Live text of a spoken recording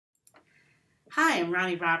Hi, I'm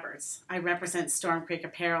Ronnie Roberts. I represent Storm Creek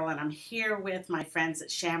Apparel, and I'm here with my friends at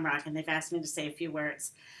Shamrock, and they've asked me to say a few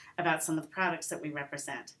words about some of the products that we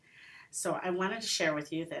represent. So I wanted to share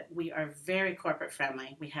with you that we are very corporate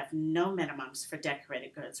friendly. We have no minimums for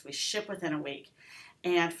decorated goods. We ship within a week.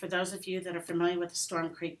 And for those of you that are familiar with the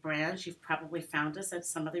Storm Creek brand, you've probably found us at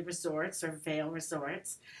some of the resorts or Vail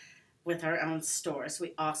resorts with our own stores.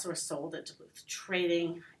 We also are sold at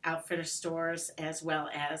trading outfitter stores as well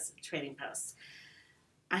as trading posts.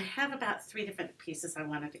 I have about 3 different pieces I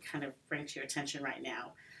wanted to kind of bring to your attention right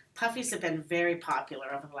now. Puffies have been very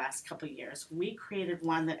popular over the last couple of years. We created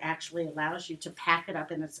one that actually allows you to pack it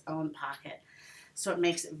up in its own pocket, so it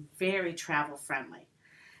makes it very travel friendly.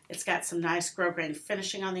 It's got some nice grosgrain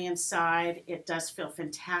finishing on the inside. It does feel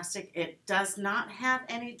fantastic. It does not have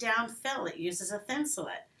any down fill. It uses a thin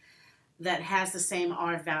slit that has the same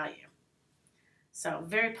R value. So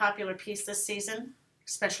very popular piece this season,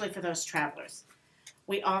 especially for those travelers.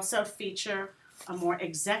 We also feature a more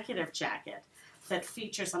executive jacket that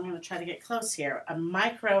features, I'm going to try to get close here, a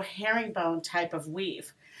micro herringbone type of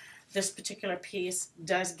weave. This particular piece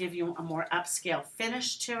does give you a more upscale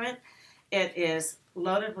finish to it. It is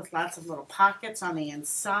loaded with lots of little pockets on the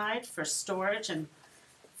inside for storage and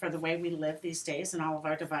for the way we live these days in all of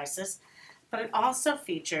our devices. But it also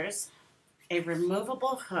features a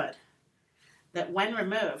removable hood that when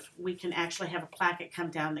removed, we can actually have a placket come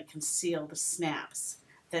down that can seal the snaps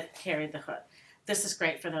that carry the hood. This is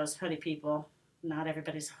great for those hoodie people. Not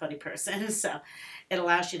everybody's a hoodie person, so it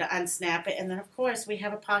allows you to unsnap it. And then, of course, we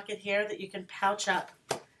have a pocket here that you can pouch up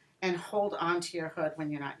and hold onto your hood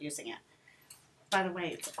when you're not using it. By the way,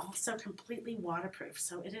 it's also completely waterproof,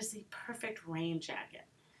 so it is the perfect rain jacket.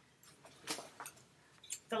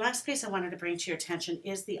 The last piece I wanted to bring to your attention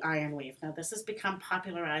is the iron weave. Now, this has become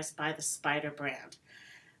popularized by the Spider brand.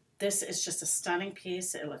 This is just a stunning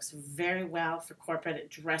piece. It looks very well for corporate. It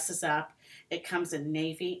dresses up. It comes in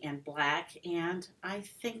navy and black. And I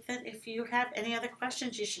think that if you have any other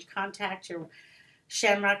questions, you should contact your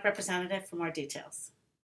Shamrock representative for more details.